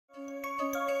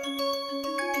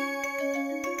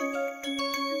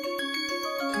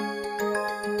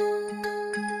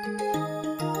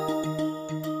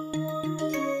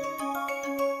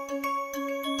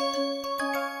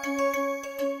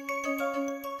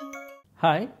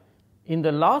Hi, in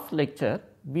the last lecture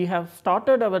we have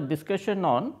started our discussion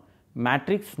on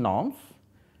matrix norms.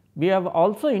 We have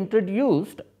also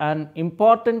introduced an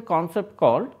important concept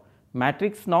called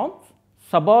matrix norms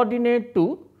subordinate to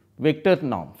vector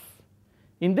norms.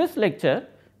 In this lecture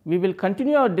we will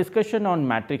continue our discussion on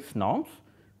matrix norms,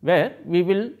 where we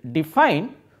will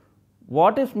define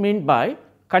what is meant by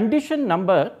condition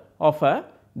number of a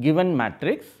given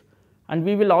matrix, and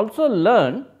we will also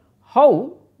learn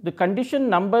how the condition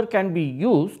number can be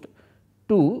used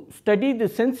to study the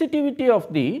sensitivity of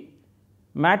the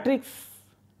matrix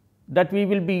that we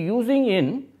will be using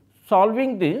in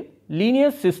solving the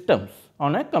linear systems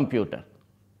on a computer.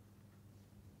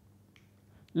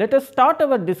 Let us start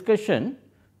our discussion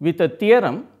with a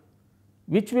theorem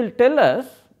which will tell us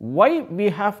why we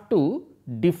have to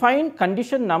define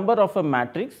condition number of a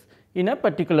matrix in a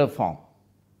particular form.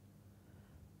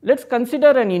 Let us consider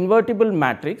an invertible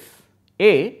matrix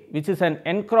A, which is an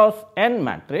n cross n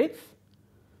matrix.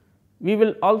 We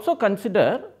will also consider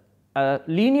a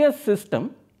linear system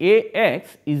A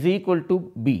x is equal to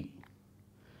B.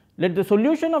 Let the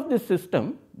solution of this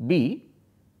system be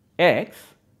x.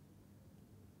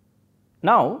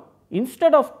 Now,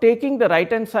 instead of taking the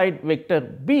right hand side vector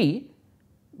B,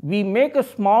 we make a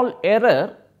small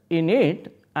error in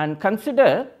it and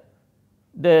consider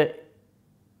the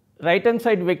right hand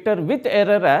side vector with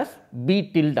error as B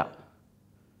tilde.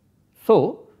 So,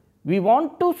 we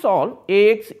want to solve A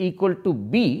x equal to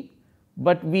B,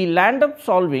 but we land up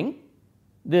solving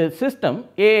the system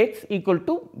A x equal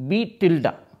to B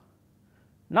tilde.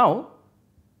 Now,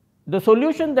 the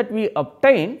solution that we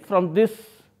obtain from this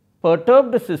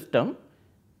perturbed system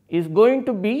is going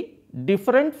to be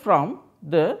different from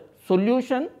the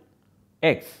solution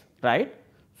x, right.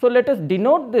 So, let us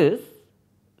denote this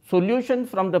solution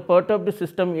from the perturbed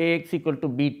system A x equal to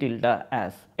B tilde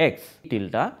as x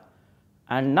tilde.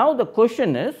 And now, the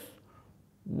question is,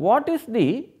 what is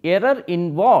the error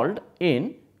involved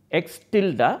in x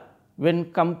tilde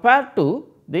when compared to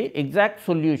the exact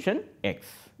solution x?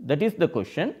 That is the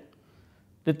question.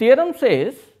 The theorem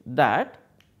says that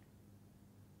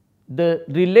the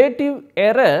relative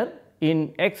error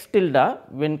in x tilde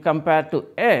when compared to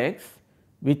x,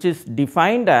 which is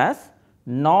defined as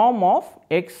norm of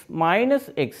x minus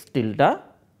x tilde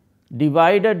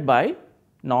divided by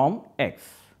norm x.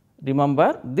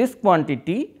 Remember, this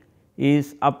quantity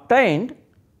is obtained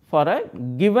for a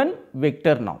given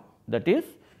vector norm. That is,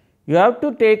 you have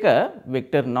to take a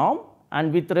vector norm,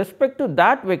 and with respect to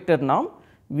that vector norm,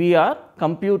 we are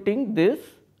computing this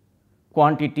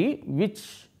quantity,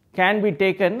 which can be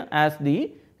taken as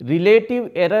the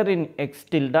relative error in x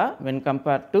tilde when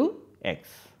compared to x.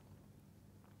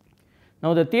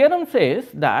 Now, the theorem says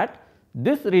that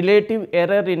this relative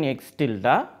error in x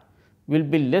tilde will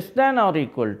be less than or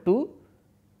equal to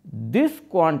this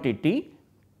quantity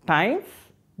times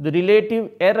the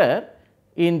relative error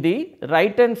in the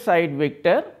right hand side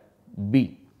vector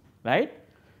B, right.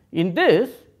 In this,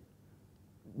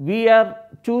 we are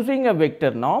choosing a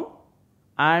vector norm,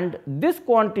 and this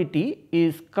quantity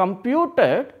is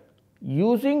computed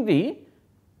using the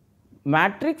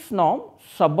matrix norm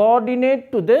subordinate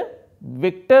to the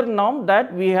vector norm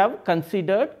that we have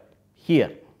considered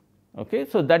here. Okay.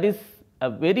 So, that is a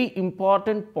very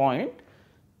important point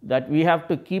that we have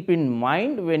to keep in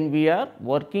mind when we are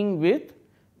working with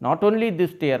not only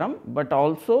this theorem, but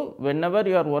also whenever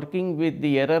you are working with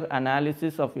the error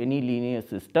analysis of any linear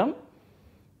system.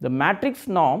 The matrix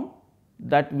norm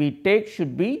that we take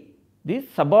should be the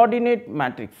subordinate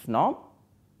matrix norm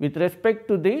with respect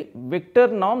to the vector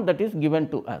norm that is given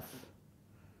to us.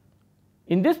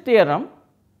 In this theorem,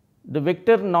 the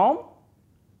vector norm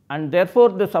and therefore,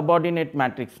 the subordinate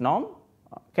matrix norm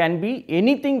can be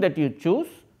anything that you choose,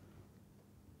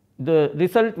 the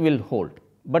result will hold.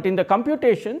 But in the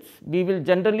computations, we will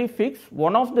generally fix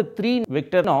one of the three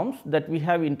vector norms that we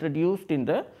have introduced in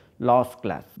the last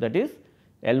class, that is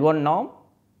L1 norm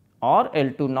or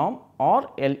L2 norm or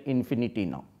L infinity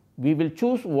norm. We will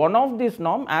choose one of these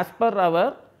norm as per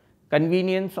our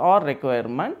convenience or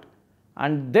requirement,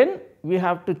 and then we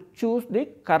have to choose the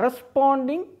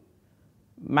corresponding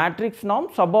matrix norm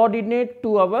subordinate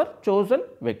to our chosen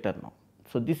vector norm.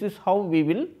 So, this is how we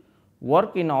will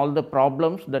work in all the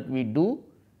problems that we do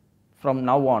from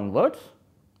now onwards,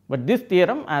 but this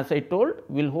theorem, as I told,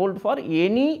 will hold for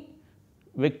any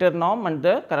vector norm and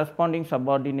the corresponding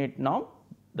subordinate norm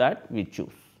that we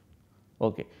choose.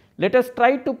 Okay. Let us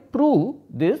try to prove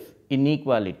this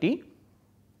inequality.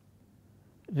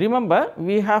 Remember,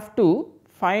 we have to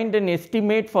find an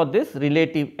estimate for this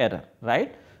relative error,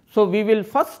 right. So, we will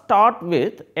first start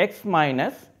with x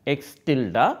minus x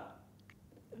tilde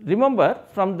remember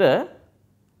from the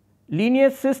linear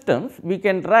systems we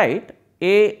can write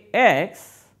A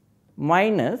x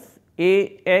minus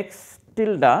A x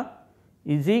tilde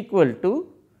is equal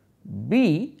to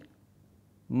B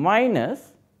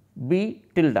minus B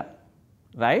tilde,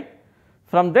 right.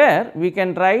 From there we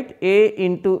can write A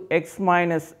into x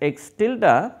minus x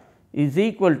tilde is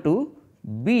equal to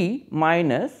B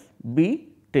minus B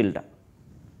tilde,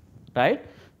 right.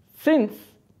 Since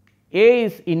A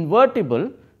is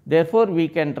invertible, therefore, we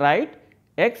can write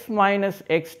x minus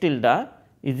x tilde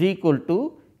is equal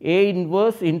to A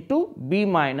inverse into B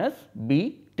minus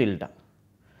B tilde.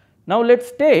 Now, let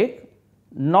us take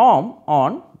norm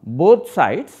on both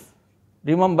sides.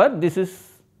 Remember, this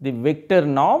is the vector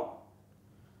norm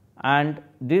and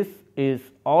this is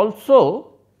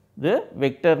also the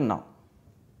vector norm,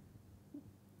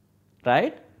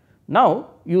 right.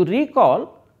 Now, you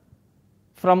recall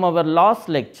from our last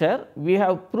lecture, we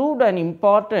have proved an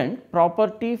important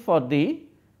property for the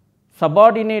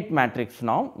subordinate matrix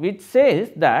norm, which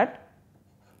says that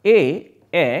A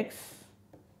x,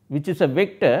 which is a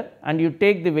vector, and you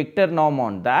take the vector norm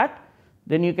on that,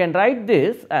 then you can write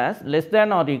this as less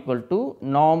than or equal to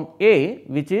norm A,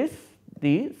 which is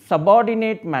the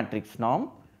subordinate matrix norm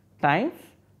times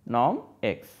norm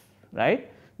x,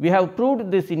 right. We have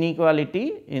proved this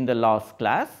inequality in the last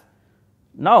class.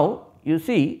 Now, you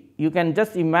see, you can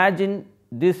just imagine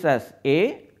this as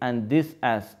A and this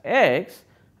as x,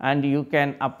 and you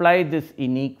can apply this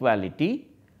inequality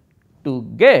to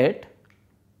get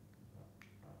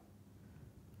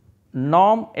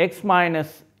norm x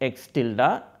minus x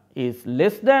tilde is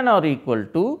less than or equal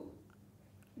to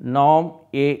norm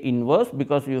A inverse,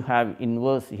 because you have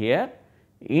inverse here,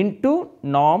 into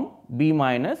norm B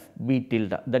minus B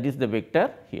tilde, that is the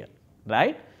vector here,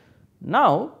 right.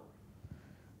 Now,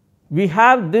 we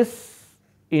have this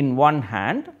in one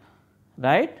hand,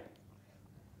 right.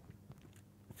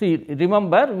 See,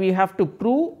 remember, we have to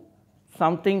prove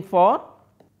something for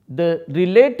the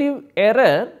relative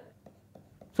error.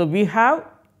 So, we have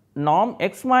norm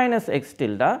x minus x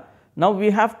tilde. Now,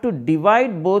 we have to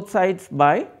divide both sides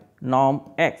by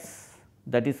norm x,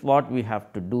 that is what we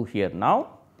have to do here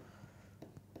now.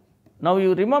 Now,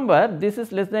 you remember, this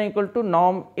is less than or equal to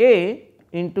norm A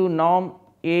into norm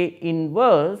A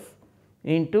inverse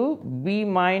into B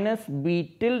minus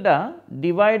B tilde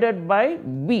divided by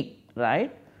B,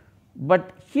 right.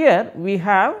 But here we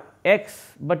have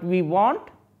x, but we want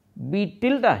B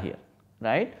tilde here,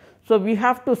 right. So, we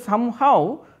have to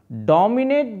somehow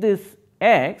dominate this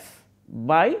x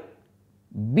by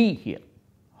B here.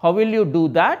 How will you do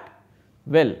that?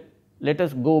 Well, let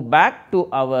us go back to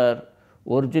our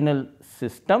original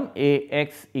system A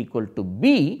x equal to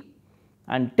B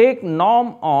and take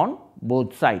norm on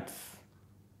both sides.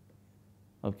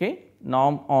 Okay.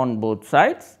 Norm on both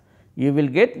sides, you will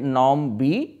get norm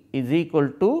B is equal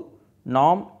to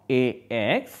norm A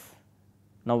x.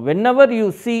 Now, whenever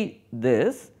you see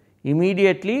this,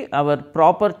 immediately our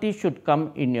property should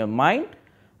come in your mind,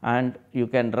 and you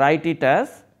can write it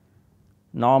as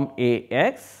norm A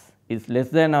x is less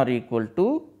than or equal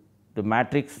to the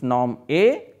matrix norm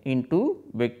A into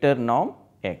vector norm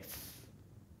x,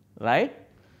 right.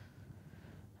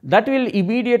 That will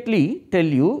immediately tell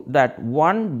you that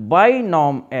 1 by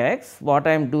norm x, what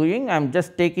I am doing, I am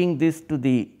just taking this to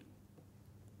the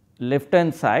left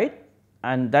hand side,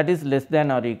 and that is less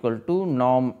than or equal to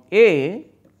norm A,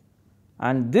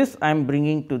 and this I am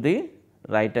bringing to the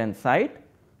right hand side,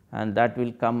 and that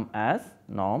will come as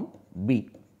norm B.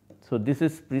 So, this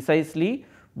is precisely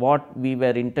what we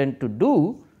were intent to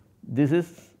do. This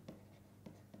is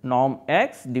norm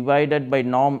x divided by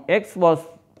norm x was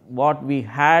what we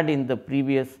had in the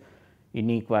previous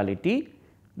inequality.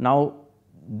 Now,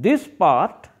 this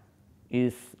part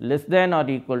is less than or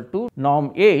equal to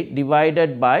norm A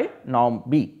divided by norm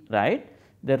B, right.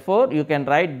 Therefore, you can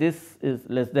write this is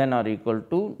less than or equal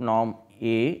to norm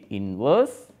A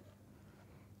inverse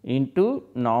into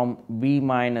norm B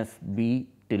minus B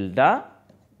tilde.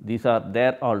 These are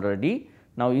there already.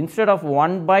 Now, instead of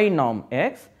 1 by norm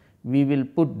x, we will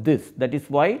put this, that is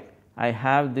why I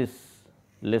have this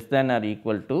less than or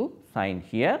equal to sign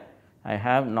here. I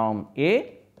have norm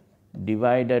A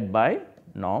divided by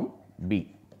norm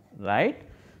B, right.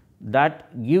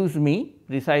 That gives me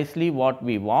precisely what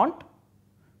we want.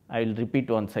 I will repeat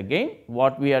once again.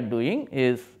 What we are doing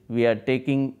is we are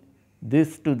taking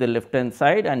this to the left hand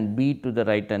side and B to the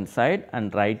right hand side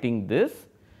and writing this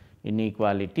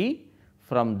inequality.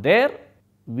 From there,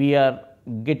 we are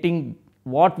getting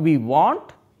what we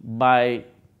want by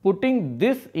putting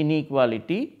this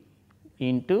inequality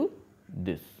into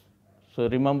this. So,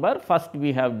 remember, first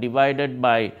we have divided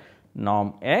by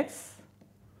norm x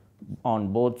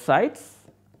on both sides,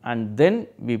 and then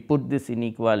we put this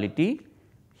inequality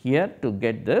here to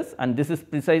get this, and this is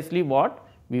precisely what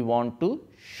we want to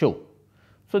show.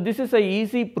 So, this is a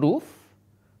easy proof,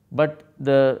 but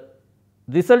the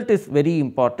result is very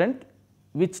important,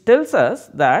 which tells us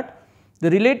that the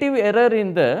relative error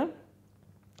in the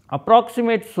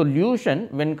approximate solution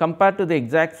when compared to the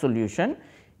exact solution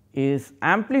is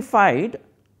amplified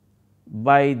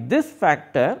by this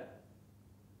factor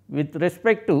with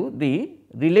respect to the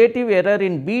relative error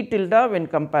in B tilde when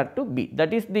compared to B.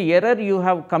 That is the error you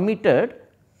have committed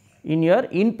in your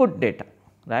input data,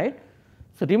 right.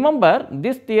 So, remember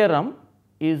this theorem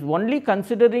is only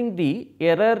considering the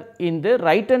error in the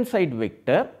right hand side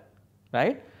vector,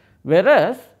 right,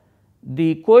 whereas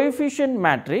the coefficient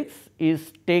matrix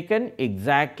is taken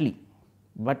exactly,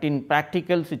 but in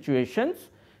practical situations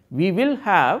we will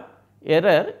have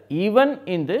error even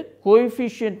in the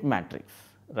coefficient matrix,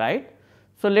 right.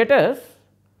 So, let us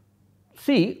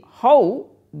see how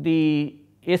the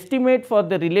estimate for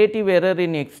the relative error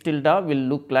in x tilde will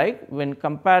look like when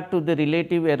compared to the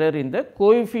relative error in the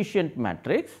coefficient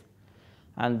matrix,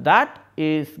 and that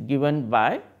is given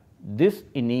by this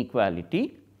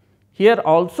inequality. Here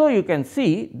also you can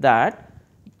see that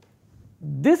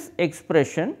this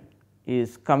expression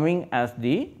is coming as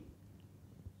the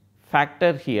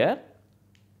factor here.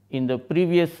 In the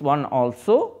previous one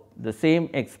also the same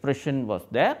expression was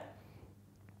there.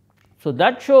 So,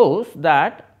 that shows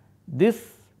that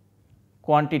this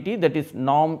quantity, that is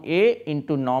norm A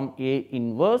into norm A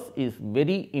inverse, is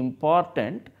very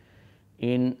important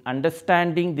in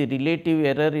understanding the relative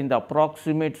error in the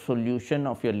approximate solution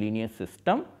of your linear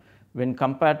system when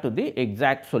compared to the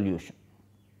exact solution.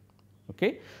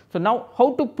 Okay. So, now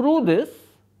how to prove this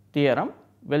theorem?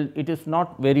 Well, it is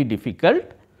not very difficult.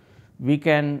 We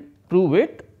can prove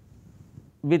it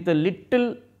with a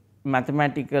little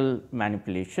mathematical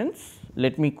manipulations.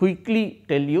 Let me quickly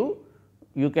tell you,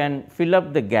 you can fill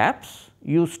up the gaps.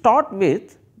 You start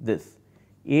with this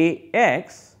A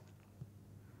x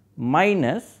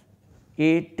minus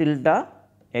A tilde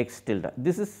x tilde.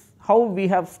 This is how we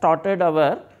have started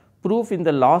our proof in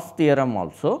the last theorem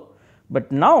also,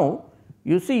 but now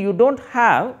you see you do not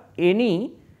have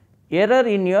any error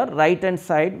in your right hand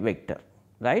side vector,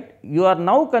 right. You are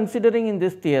now considering in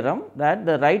this theorem that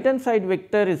the right hand side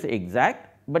vector is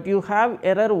exact, but you have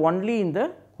error only in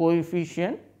the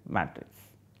coefficient matrix.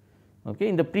 Okay.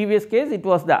 In the previous case it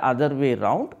was the other way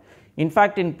round. In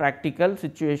fact, in practical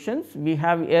situations we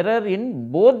have error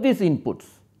in both these inputs,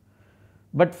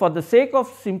 but for the sake of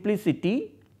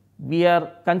simplicity we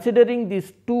are considering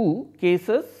these two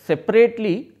cases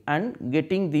separately and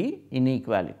getting the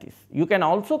inequalities. You can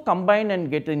also combine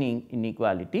and get an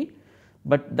inequality,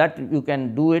 but that you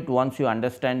can do it once you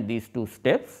understand these two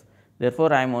steps.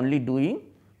 Therefore, I am only doing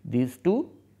these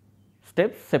two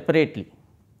steps separately.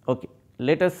 Okay.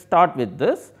 Let us start with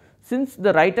this. Since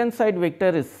the right hand side vector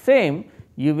is same,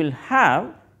 you will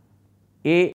have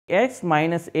A x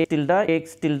minus A tilde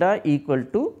x tilde equal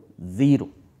to 0,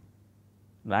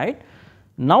 right.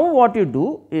 Now, what you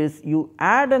do is you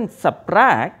add and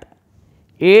subtract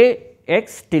A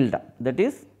x tilde, that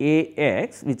is A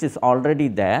x, which is already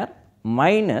there,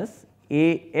 minus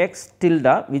A x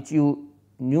tilde, which you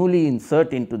newly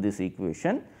insert into this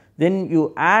equation. Then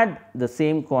you add the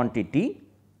same quantity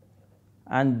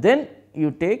and then you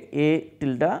take A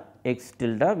tilde x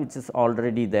tilde, which is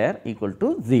already there, equal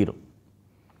to 0,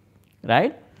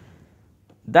 right.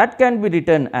 That can be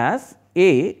written as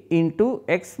A into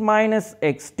x minus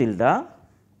x tilde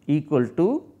equal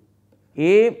to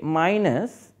A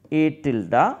minus A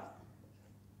tilde.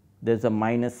 There is a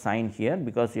minus sign here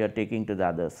because you are taking to the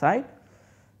other side,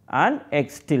 and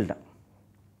x tilde,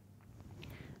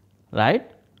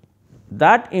 right.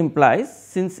 That implies,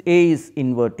 since A is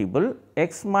invertible,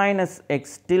 x minus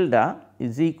x tilde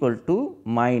is equal to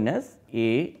minus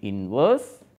A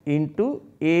inverse into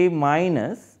A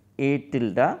minus A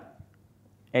tilde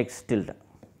x tilde.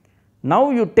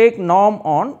 Now, you take norm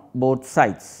on both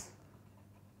sides.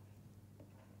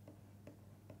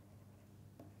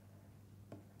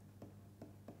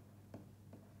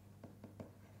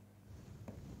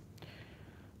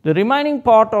 The remaining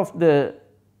part of the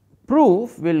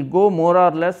proof will go more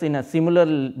or less in a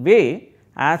similar way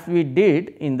as we did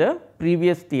in the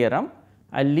previous theorem.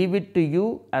 I will leave it to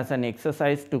you as an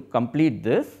exercise to complete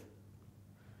this.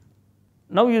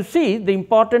 Now, you see the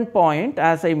important point,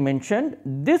 as I mentioned,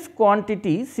 this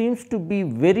quantity seems to be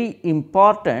very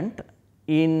important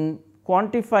in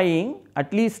quantifying,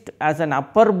 at least as an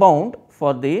upper bound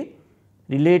for the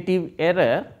relative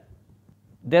error.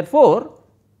 Therefore,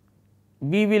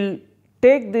 we will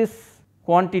take this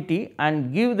quantity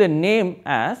and give the name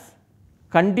as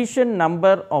condition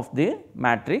number of the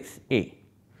matrix A.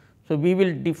 So, we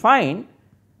will define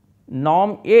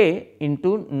norm A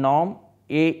into norm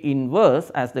A inverse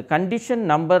as the condition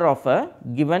number of a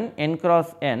given n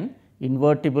cross n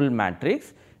invertible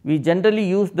matrix. We generally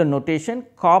use the notation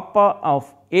kappa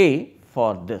of A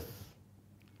for this.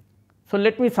 So,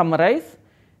 let me summarize.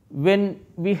 When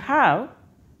we have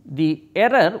the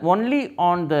error only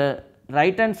on the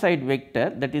right hand side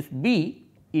vector, that is B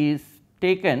is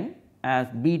taken as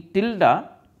B tilde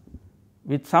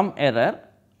with some error,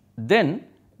 then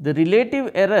the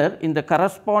relative error in the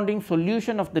corresponding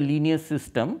solution of the linear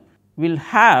system will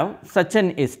have such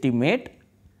an estimate.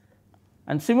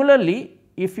 And similarly,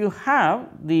 if you have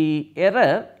the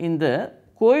error in the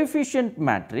coefficient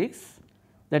matrix,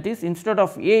 that is instead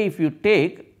of A, if you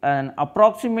take an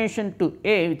approximation to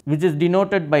A which is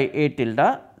denoted by A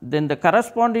tilde, then the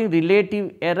corresponding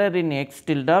relative error in x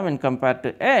tilde when compared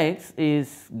to x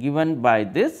is given by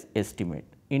this estimate.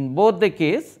 In both the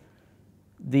case,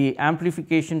 the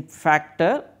amplification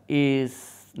factor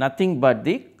is nothing but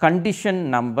the condition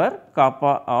number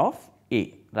kappa of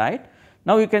A, right.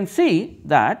 Now, you can see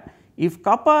that if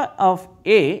kappa of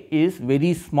A is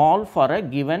very small for a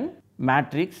given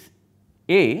matrix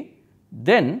A,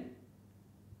 then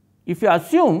if you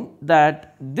assume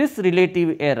that this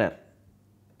relative error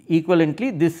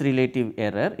equivalently this relative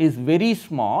error is very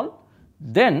small,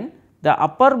 then the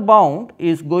upper bound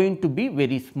is going to be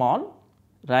very small,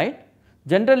 right.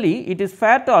 Generally, it is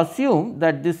fair to assume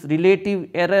that this relative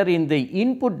error in the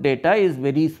input data is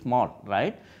very small,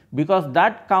 right, because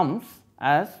that comes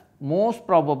as most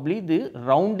probably the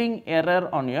rounding error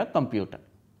on your computer,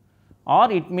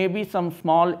 or it may be some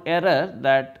small error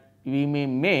that we may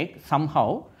make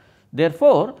somehow.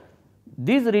 Therefore,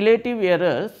 these relative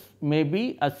errors may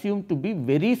be assumed to be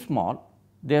very small.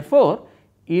 Therefore,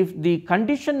 if the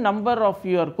condition number of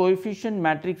your coefficient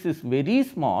matrix is very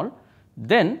small,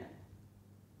 then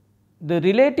the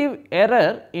relative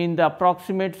error in the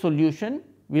approximate solution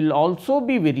will also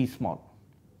be very small.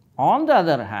 On the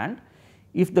other hand,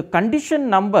 if the condition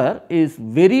number is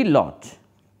very large,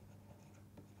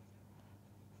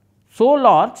 so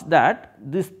large that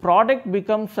this product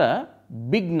becomes a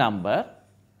big number,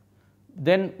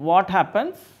 then what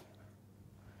happens?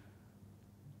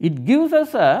 It gives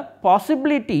us a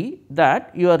possibility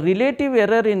that your relative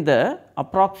error in the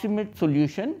approximate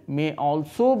solution may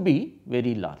also be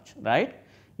very large, right.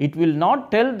 It will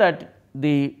not tell that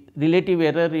the relative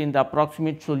error in the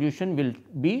approximate solution will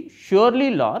be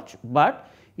surely large, but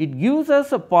it gives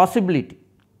us a possibility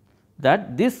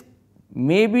that this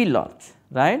may be large,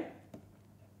 right.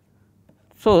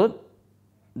 So,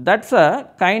 that is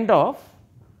a kind of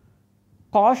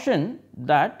caution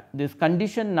that this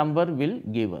condition number will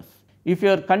give us. If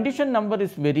your condition number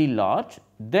is very large,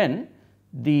 then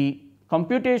the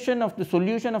computation of the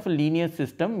solution of a linear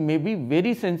system may be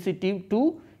very sensitive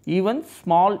to even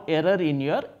small error in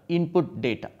your input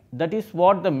data. That is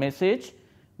what the message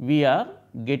we are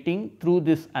getting through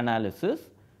this analysis.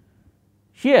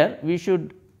 Here we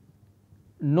should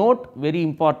note very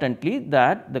importantly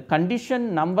that the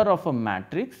condition number of a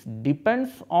matrix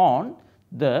depends on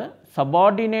the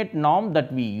subordinate norm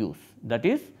that we use. That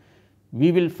is,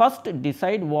 we will first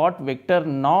decide what vector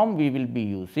norm we will be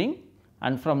using,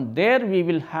 and from there we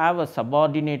will have a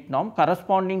subordinate norm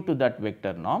corresponding to that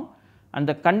vector norm, and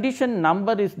the condition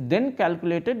number is then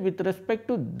calculated with respect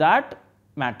to that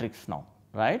matrix norm,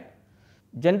 right.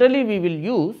 Generally, we will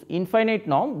use infinite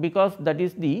norm because that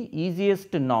is the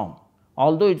easiest norm,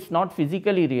 although it is not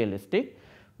physically realistic,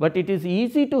 but it is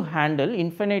easy to handle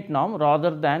infinite norm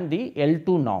rather than the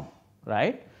L2 norm,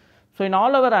 right. So, in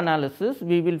all our analysis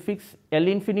we will fix L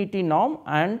infinity norm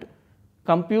and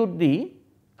compute the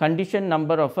condition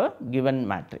number of a given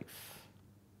matrix.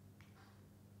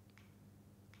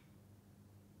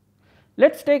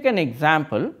 Let us take an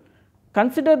example.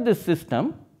 Consider this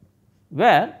system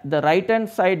where the right hand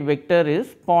side vector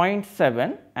is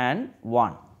 0.7 and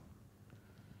 1.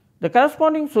 The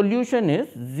corresponding solution is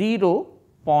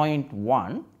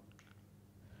 0.1.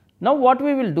 Now, what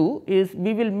we will do is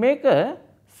we will make a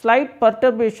slight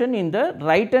perturbation in the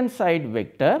right hand side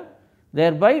vector,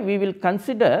 thereby we will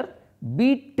consider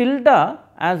B tilde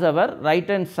as our right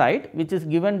hand side, which is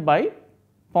given by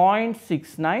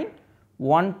 0.69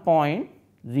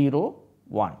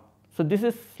 1.01. So, this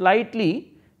is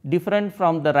slightly different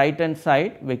from the right hand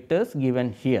side vectors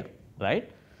given here, right.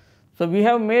 So, we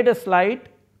have made a slight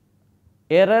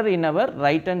error in our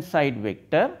right hand side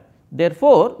vector.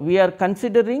 Therefore, we are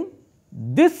considering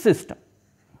this system.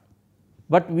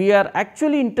 but we are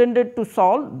actually intended to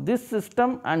solve this system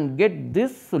and get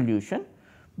this solution,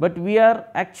 but we are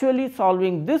actually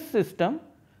solving this system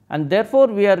and therefore,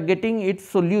 we are getting its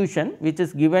solution which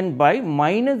is given by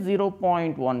minus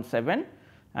 0.17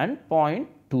 and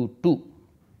 0.22.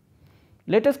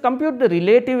 Let us compute the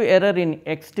relative error in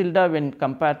x tilde when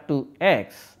compared to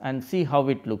x and see how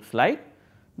it looks like.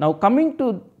 Now, coming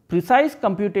to precise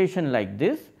computation like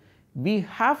this, we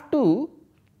have to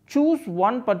choose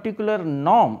one particular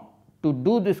norm to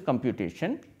do this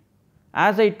computation.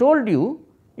 As I told you,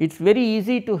 it is very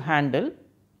easy to handle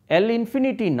L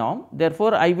infinity norm.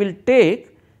 Therefore, I will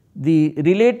take the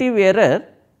relative error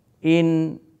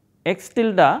in x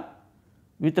tilde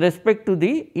with respect to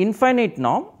the infinite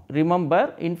norm.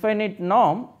 Remember, infinite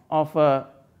norm of a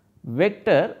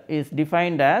vector is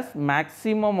defined as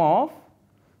maximum of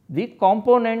the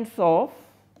components of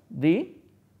the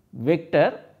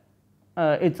vector,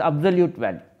 its absolute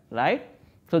value, right.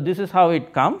 So, this is how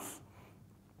it comes.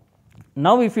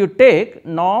 Now, if you take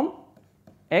norm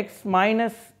x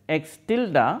minus x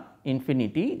tilde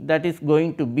infinity, that is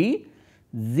going to be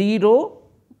 0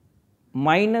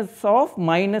 minus of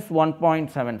minus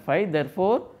 1.75.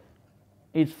 Therefore,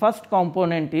 its first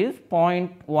component is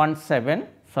 0.17,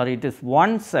 sorry, it is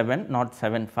 17 not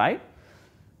 75,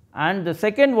 and the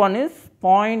second one is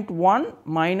 0.1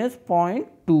 minus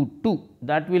 0.22,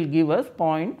 that will give us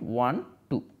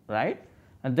 0.12, right,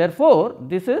 and therefore,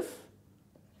 this is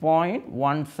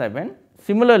 0.17.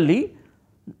 Similarly,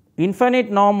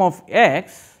 infinite norm of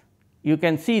x, you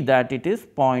can see that it is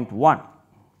 0.1,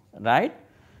 right.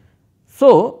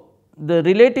 So, the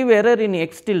relative error in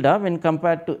x tilde when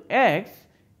compared to x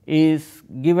is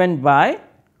given by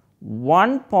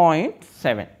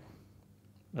 1.7,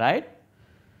 right.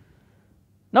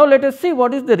 Now, let us see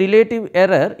what is the relative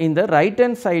error in the right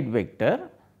hand side vector.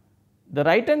 The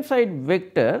right hand side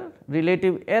vector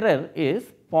relative error is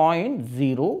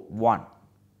 0.01.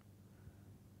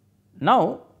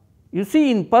 Now, you see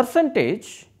in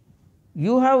percentage,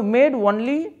 you have made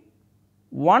only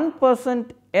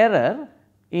 1% error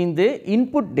in the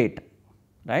input data,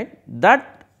 right.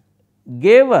 That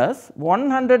gave us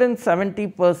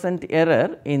 170%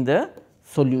 error in the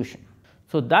solution.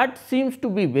 So, that seems to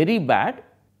be very bad.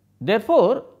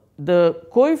 Therefore, the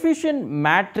coefficient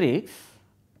matrix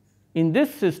in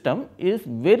this system is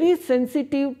very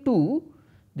sensitive to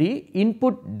the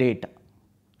input data,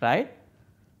 right.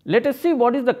 Let us see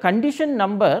what is the condition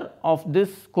number of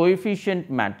this coefficient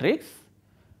matrix.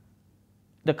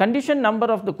 The condition number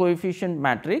of the coefficient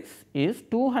matrix is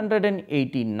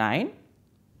 289.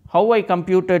 How I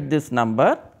computed this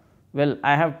number? Well,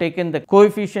 I have taken the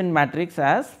coefficient matrix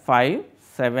as 5,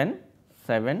 7,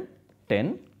 7,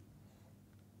 10,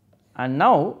 and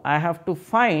now I have to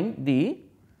find the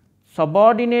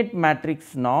subordinate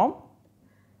matrix norm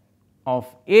of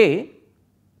A.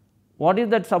 What is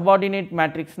that subordinate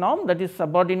matrix norm? That is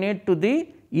subordinate to the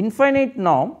infinite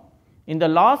norm. In the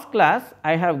last class,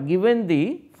 I have given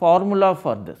the formula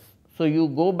for this. So, you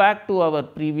go back to our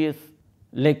previous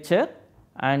lecture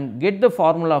and get the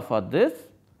formula for this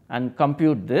and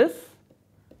compute this,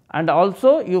 and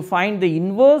also you find the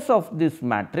inverse of this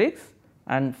matrix,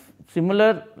 and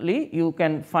similarly you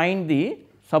can find the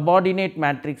subordinate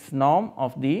matrix norm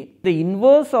of the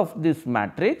inverse of this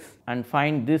matrix and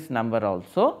find this number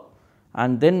also,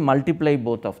 and then multiply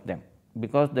both of them,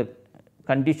 because the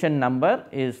condition number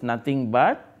is nothing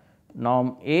but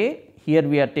norm A. Here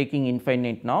we are taking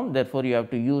infinite norm, therefore, you have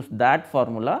to use that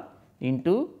formula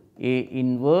into A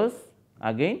inverse,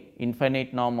 again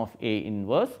infinite norm of A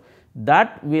inverse,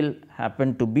 that will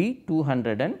happen to be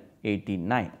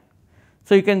 289.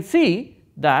 So, you can see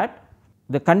that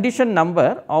the condition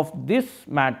number of this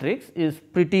matrix is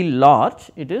pretty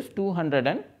large, it is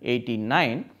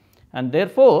 289, and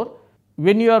therefore,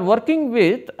 when you are working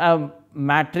with a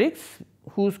matrix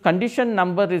whose condition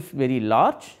number is very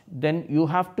large, then you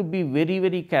have to be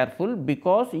very careful,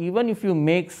 because even if you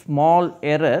make small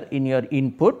error in your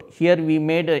input, here we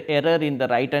made a error in the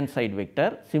right hand side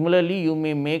vector. Similarly, you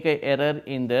may make a error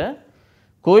in the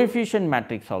coefficient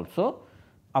matrix also.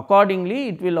 Accordingly,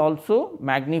 it will also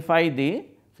magnify the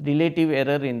relative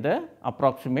error in the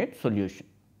approximate solution,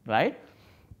 right.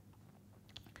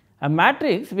 A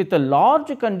matrix with a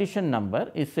large condition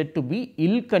number is said to be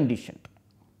ill conditioned,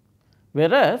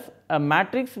 whereas a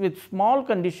matrix with small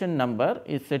condition number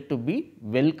is said to be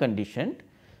well conditioned.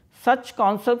 Such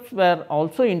concepts were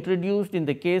also introduced in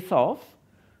the case of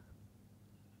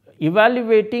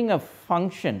evaluating a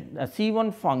function, a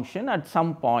C1 function at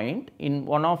some point in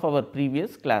one of our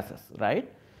previous classes,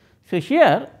 right. So,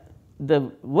 here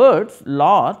the words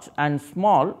large and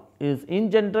small is in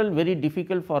general very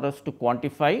difficult for us to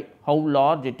quantify how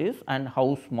large it is and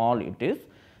how small it is,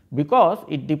 because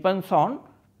it depends on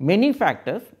many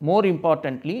factors. More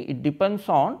importantly, it depends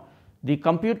on the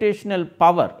computational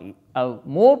power. A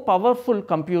more powerful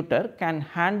computer can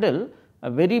handle a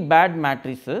very bad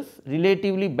matrices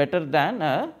relatively better than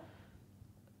a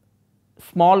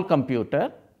small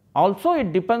computer. Also,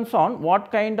 it depends on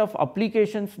what kind of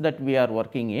applications that we are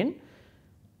working in.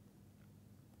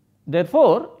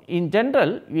 Therefore, in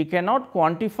general, we cannot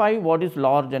quantify what is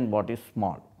large and what is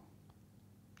small.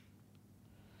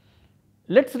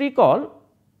 Let us recall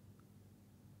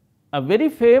a very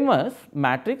famous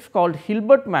matrix called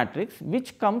Hilbert matrix,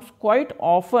 which comes quite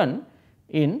often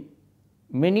in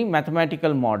many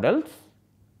mathematical models.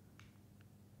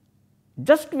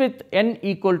 Just with n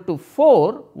equal to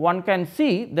 4, one can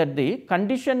see that the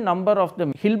condition number of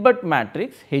the Hilbert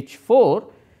matrix H4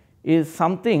 is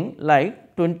something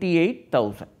like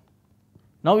 28,000.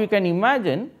 Now, you can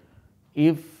imagine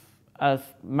if a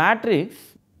matrix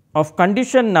of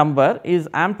condition number is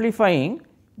amplifying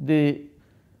the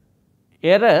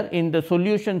error in the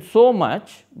solution so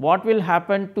much, what will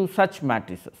happen to such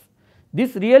matrices.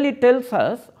 This really tells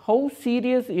us how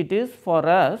serious it is for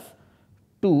us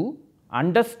to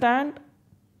understand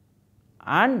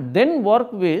and then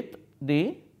work with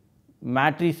the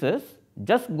matrices.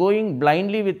 Just going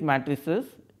blindly with matrices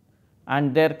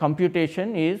and their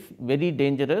computation is very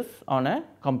dangerous on a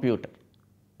computer,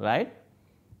 right.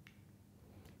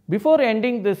 Before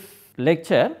ending this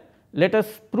lecture, let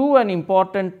us prove an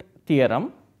important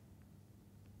theorem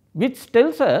which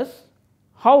tells us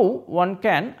how one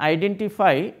can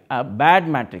identify a bad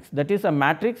matrix, that is a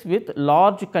matrix with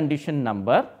large condition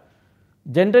number.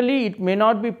 Generally, it may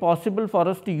not be possible for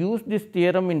us to use this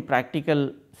theorem in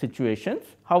practical situations.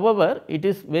 However, it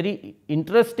is very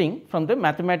interesting from the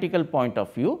mathematical point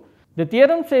of view. The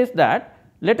theorem says that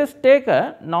let us take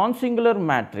a non-singular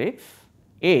matrix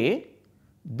A,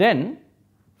 then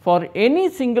for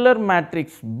any singular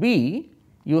matrix B,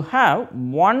 you have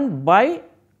 1 by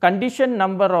condition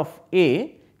number of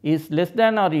A is less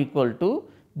than or equal to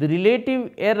the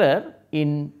relative error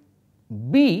in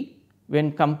B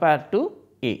when compared to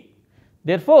A.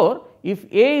 Therefore, if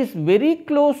A is very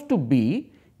close to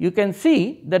B, you can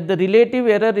see that the relative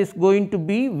error is going to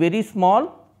be very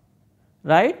small,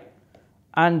 right,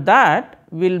 and that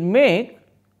will make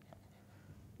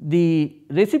the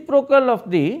reciprocal of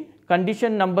the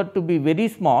condition number to be very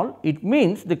small. It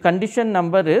means the condition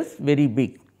number is very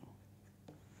big.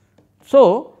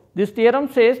 So, this theorem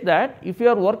says that if you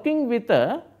are working with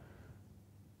a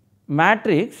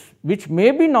matrix which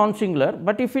may be non-singular,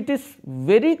 but if it is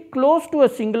very close to a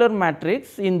singular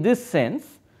matrix in this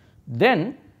sense,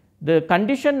 then the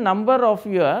condition number of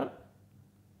your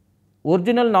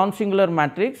original non-singular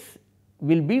matrix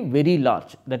will be very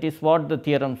large. That is what the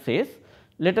theorem says.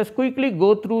 Let us quickly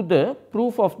go through the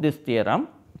proof of this theorem.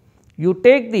 You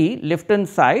take the left hand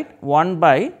side 1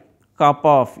 by kappa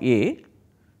of A.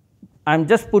 I am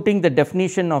just putting the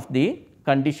definition of the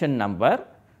condition number.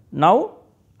 Now,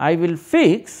 I will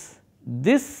fix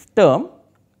this term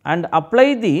and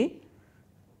apply the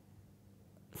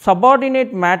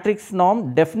subordinate matrix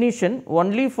norm definition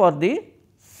only for the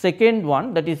second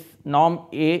one, that is norm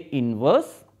A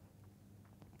inverse.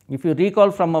 If you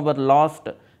recall from our last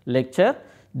lecture,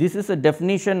 this is a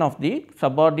definition of the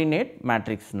subordinate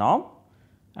matrix norm,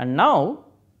 and now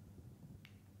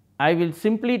I will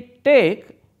simply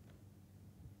take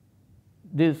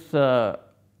this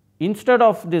instead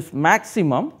of this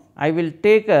maximum, I will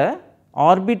take a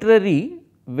arbitrary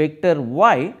vector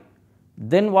y.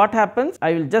 Then what happens?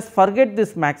 I will just forget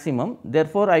this maximum,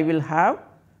 therefore, I will have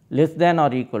less than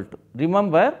or equal to.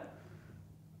 Remember,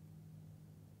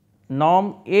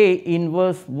 norm A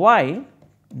inverse y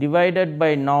divided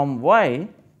by norm y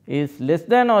is less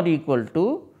than or equal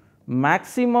to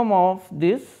maximum of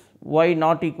this y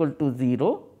not equal to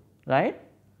 0, right,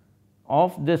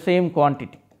 of the same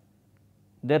quantity.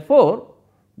 Therefore,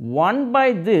 1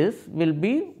 by this will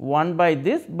be 1 by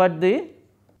this, but the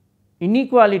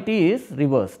inequality is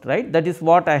reversed, right. That is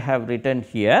what I have written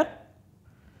here.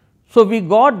 So, we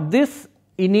got this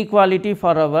inequality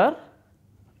for our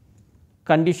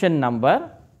condition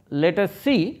number. Let us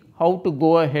see how to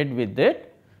go ahead with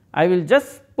it. I will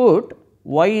just put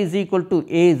y is equal to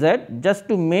a z just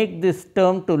to make this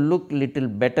term to look little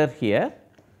better here.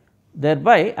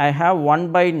 Thereby, I have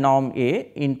 1 by norm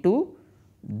A into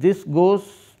this goes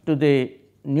to the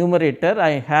numerator,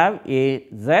 I have a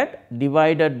z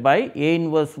divided by a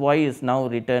inverse y is now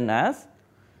written as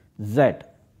z,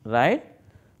 right.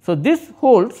 So, this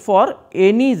holds for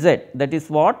any z, that is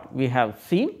what we have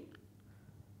seen.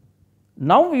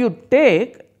 Now, you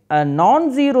take a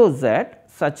non-zero z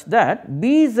such that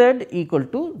B z equal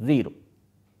to 0.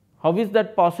 How is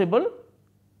that possible?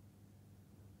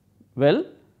 Well,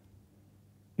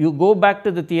 you go back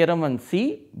to the theorem and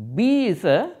see B is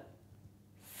a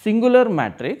singular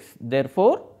matrix.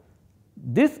 Therefore,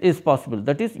 this is possible,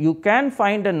 that is you can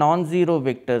find a non-zero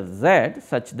vector z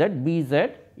such that B z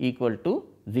equal to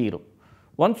 0.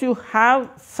 Once you have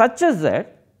such a z,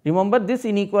 remember this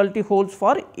inequality holds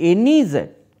for any z.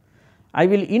 I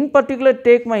will in particular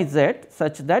take my z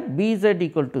such that B z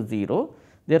equal to 0.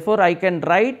 Therefore, I can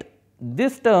write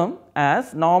this term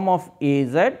as norm of A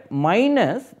z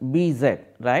minus B z,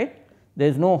 right. There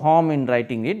is no harm in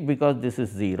writing it because this is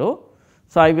 0.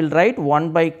 So, I will write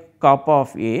 1 by kappa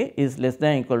of A is less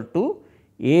than or equal to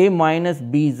A minus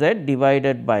B z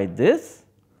divided by this,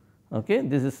 okay.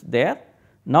 This is there.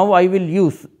 Now, I will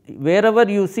use wherever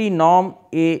you see norm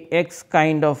A x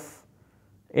kind of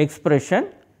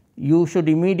expression, you should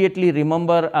immediately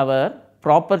remember our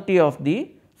property of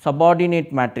the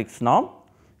subordinate matrix norm.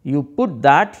 You put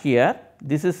that here,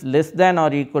 this is less than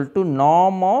or equal to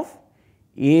norm of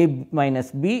A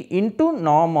minus B into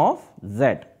norm of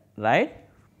z, right.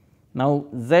 Now,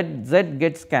 z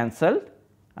gets cancelled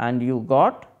and you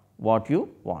got what you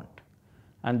want,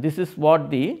 and this is what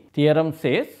the theorem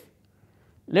says.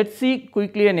 Let us see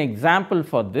quickly an example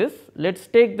for this. Let us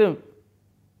take the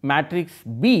matrix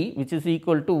B which is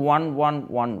equal to 1 1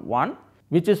 1 1,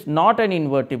 which is not an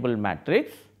invertible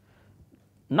matrix.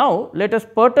 Now, let us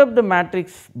perturb the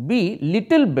matrix B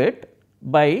little bit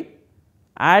by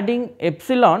adding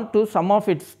epsilon to some of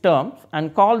its terms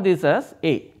and call this as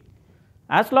A.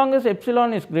 As long as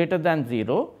epsilon is greater than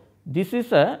 0, this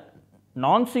is a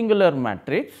non-singular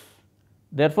matrix.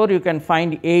 Therefore, you can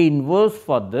find A inverse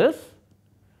for this.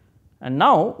 And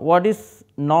now, what is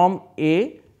norm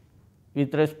A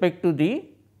with respect to the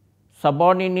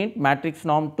subordinate matrix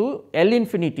norm to L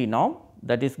infinity norm,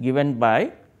 that is given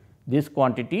by this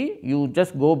quantity. You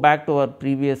just go back to our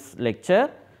previous lecture,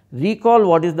 recall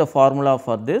what is the formula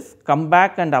for this, come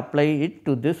back and apply it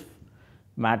to this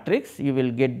matrix, you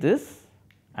will get this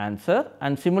answer,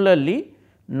 and similarly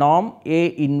norm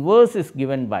A inverse is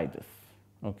given by this.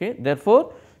 Okay.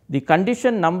 Therefore, the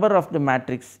condition number of the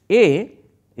matrix A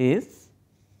is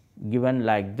given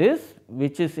like this,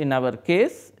 which is in our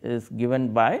case is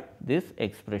given by this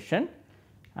expression,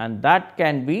 and that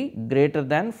can be greater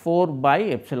than 4 by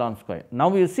epsilon square.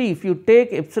 Now, you see if you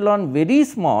take epsilon very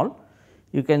small,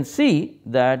 you can see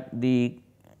that the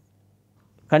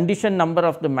condition number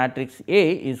of the matrix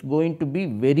A is going to be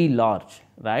very large,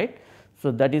 right.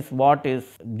 So, that is what is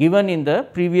given in the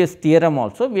previous theorem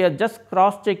also. We are just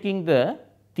cross checking the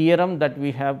theorem that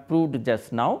we have proved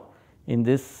just now in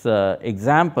this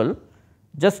example.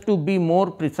 Just to be more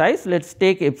precise, let us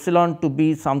take epsilon to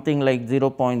be something like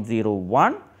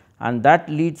 0.01, and that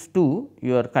leads to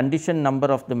your condition number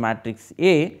of the matrix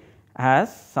A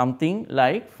as something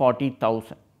like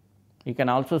 40,000. You can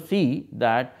also see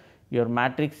that your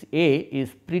matrix A is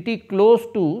pretty close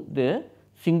to the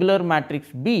singular matrix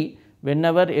B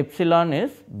whenever epsilon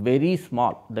is very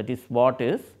small, that is what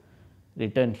is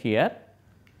written here.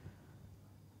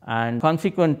 And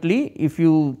consequently, if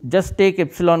you just take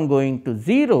epsilon going to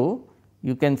 0,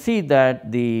 you can see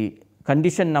that the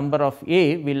condition number of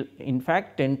A will in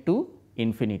fact tend to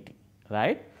infinity,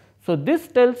 right. So, this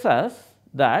tells us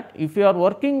that if you are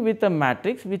working with a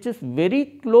matrix which is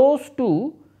very close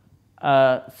to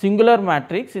a singular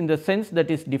matrix in the sense that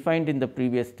is defined in the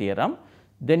previous theorem,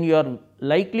 then you are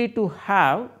likely to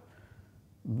have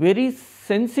very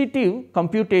sensitive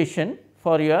computation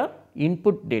for your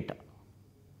input data.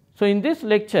 So, in this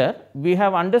lecture we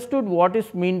have understood what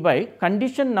is meant by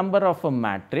condition number of a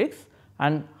matrix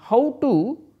and how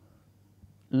to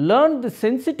learn the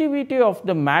sensitivity of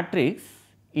the matrix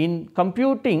in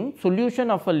computing solution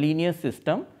of a linear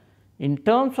system in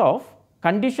terms of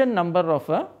condition number of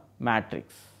a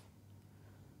matrix.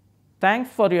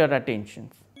 Thanks for your attention.